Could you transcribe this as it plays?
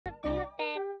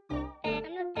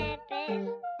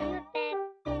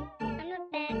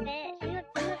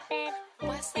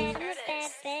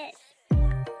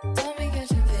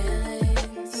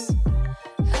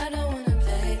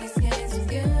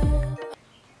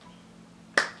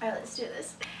let's do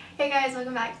this. Hey guys,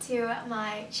 welcome back to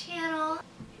my channel.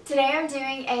 Today I'm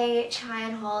doing a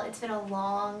try-on haul. It's been a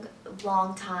long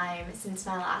time since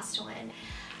my last one.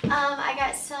 I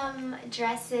got some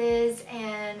dresses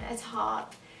and a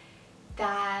top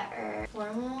that are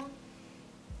formal.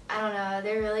 I don't know,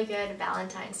 they're really good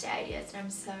Valentine's Day ideas and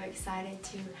I'm so excited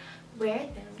to wear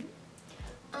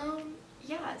them.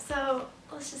 Yeah, so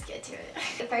let's just get to it.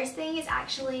 The first thing is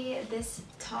actually this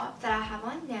top that I have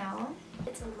on now.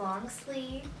 It's a long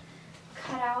sleeve,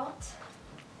 cutout,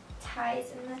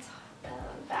 ties in the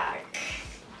back.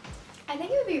 I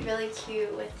think it would be really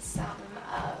cute with some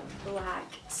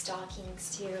black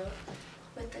stockings too,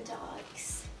 with the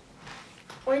dogs,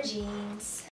 or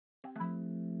jeans.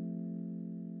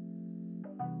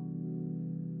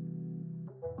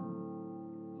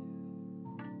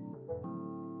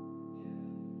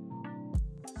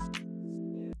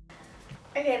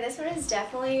 Okay, this one is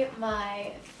definitely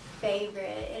my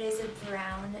favorite. It is a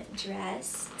brown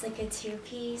dress. It's like a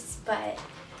two-piece, but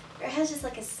it has just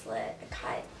like a slit, a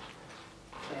cut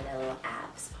for the little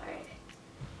abs part.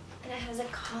 And it has a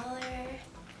collar.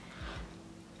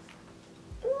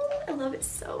 Ooh, I love it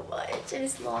so much. And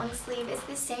it's long sleeve. It's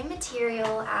the same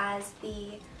material as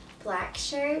the black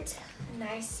shirt. A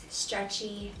nice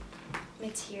stretchy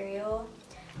material.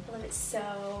 I love it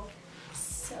so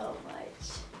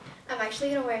much. I'm actually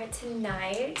going to wear it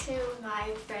tonight to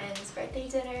my friend's birthday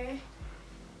dinner. And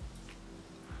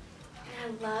I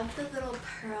love the little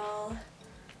pearl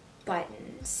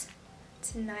buttons.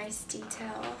 It's a nice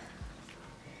detail.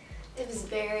 It was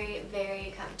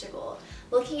very comfortable.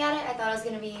 Looking at it, I thought it was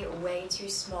going to be way too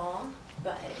small,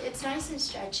 but it's nice and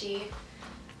stretchy.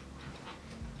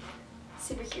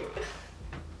 Super cute.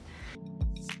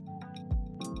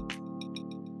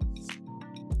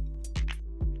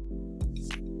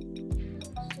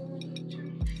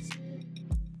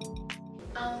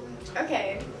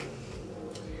 Okay,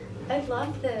 I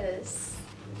love this.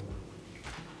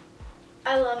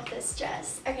 I love this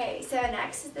dress. Okay, so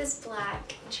next is this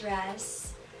black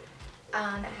dress. It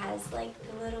has like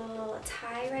the little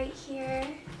tie right here.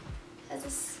 It has a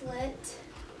slit.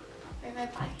 Wear my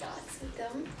black dots with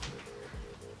them,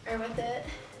 or with it.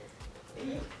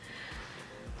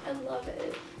 I love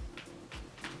it.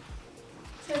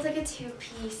 So it's like a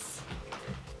two-piece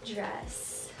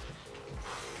dress.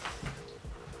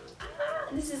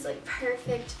 This is like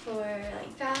perfect for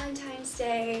like Valentine's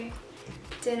Day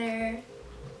dinner. You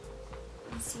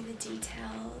can see the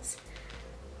details.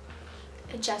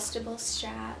 Adjustable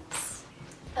straps.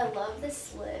 I love the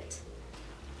slit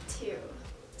too.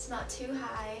 It's not too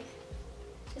high,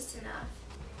 just enough.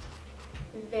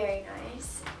 Very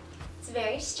nice. It's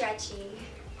very stretchy,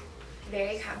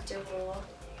 very comfortable.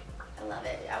 I love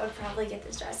it. I would probably get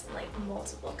this dress in like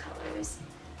multiple colors.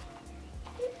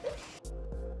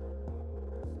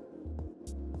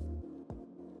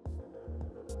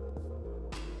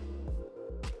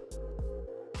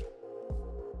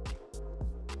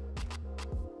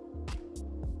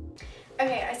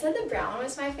 Okay, I said the brown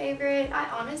was my favorite. I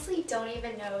honestly don't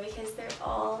even know because they're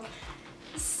all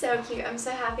so cute. I'm so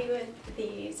happy with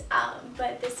these.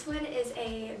 But this one is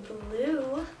a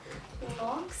blue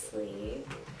long sleeve.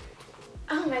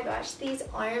 Oh my gosh, these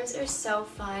arms are so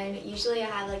fun. Usually I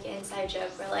have like an inside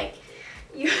joke where like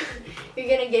you're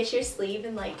gonna get your sleeve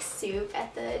in like soup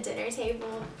at the dinner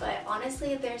table, but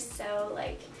honestly they're so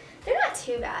like, they're not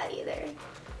too bad either.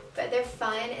 But they're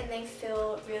fun and they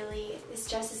feel really, this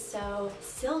dress is so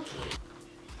silky.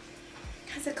 It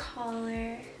has a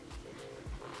collar.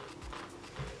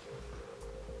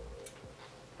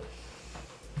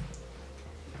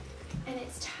 And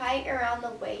it's tight around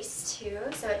the waist too,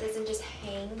 so it doesn't just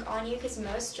hang on you, because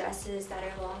most dresses that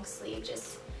are long sleeve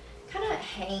just kind of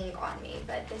hang on me,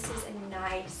 but this is a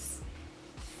nice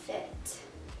fit.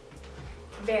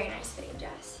 Very nice fitting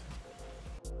dress.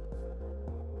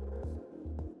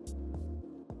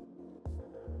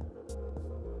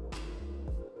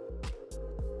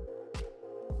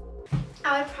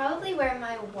 I would probably wear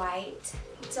my white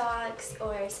dogs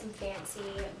or some fancy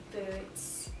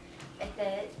boots with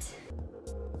it.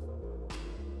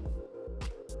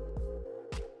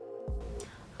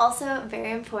 Also,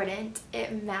 very important,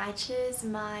 it matches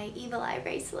my evil eye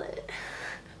bracelet.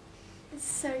 It's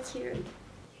so cute.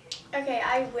 Okay,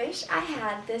 I wish I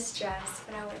had this dress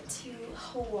when I went to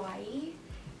Hawaii.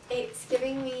 It's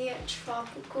giving me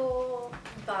tropical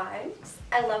vibes.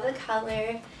 I love the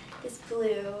color, this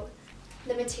blue.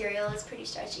 The material is pretty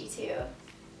stretchy too.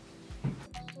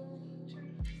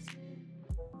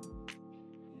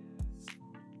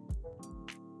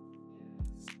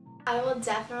 I will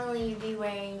definitely be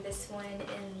wearing this one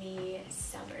in the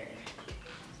summer.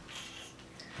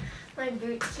 My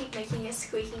boots keep making a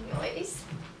squeaking noise.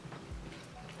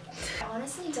 I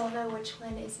honestly don't know which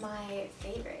one is my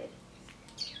favorite.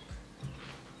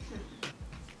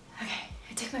 Okay,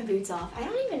 I took my boots off. I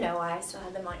don't even know why I still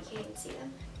have them on. You can't even see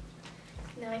them.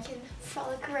 Now I can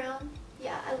frolic around.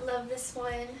 Yeah, I love this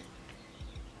one.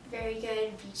 Very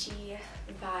good beachy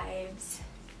vibes.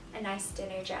 A nice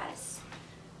dinner dress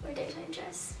or daytime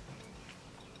dress.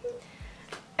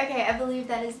 Okay, I believe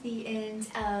that is the end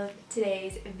of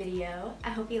today's video. I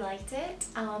hope you liked it.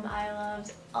 I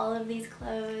loved all of these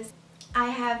clothes. I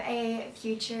have a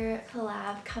future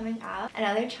collab coming up,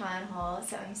 another try-on haul,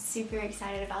 so I'm super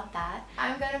excited about that.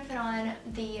 I'm going to put on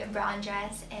the brown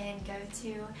dress and go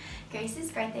to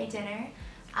Grace's birthday dinner,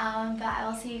 but I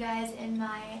will see you guys in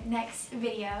my next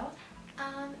video.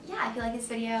 Yeah, if you like this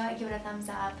video, give it a thumbs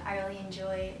up. I really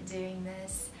enjoy doing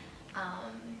this.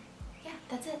 Yeah,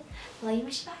 that's it. Love you,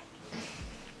 wish you, bye.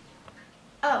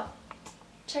 Oh,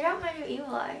 check out my new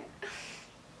evil eye.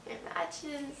 It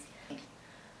matches.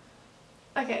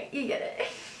 Okay, you get it.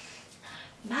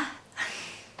 Bye.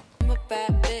 I'm a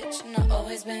bad bitch and I've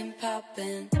always been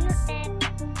poppin'.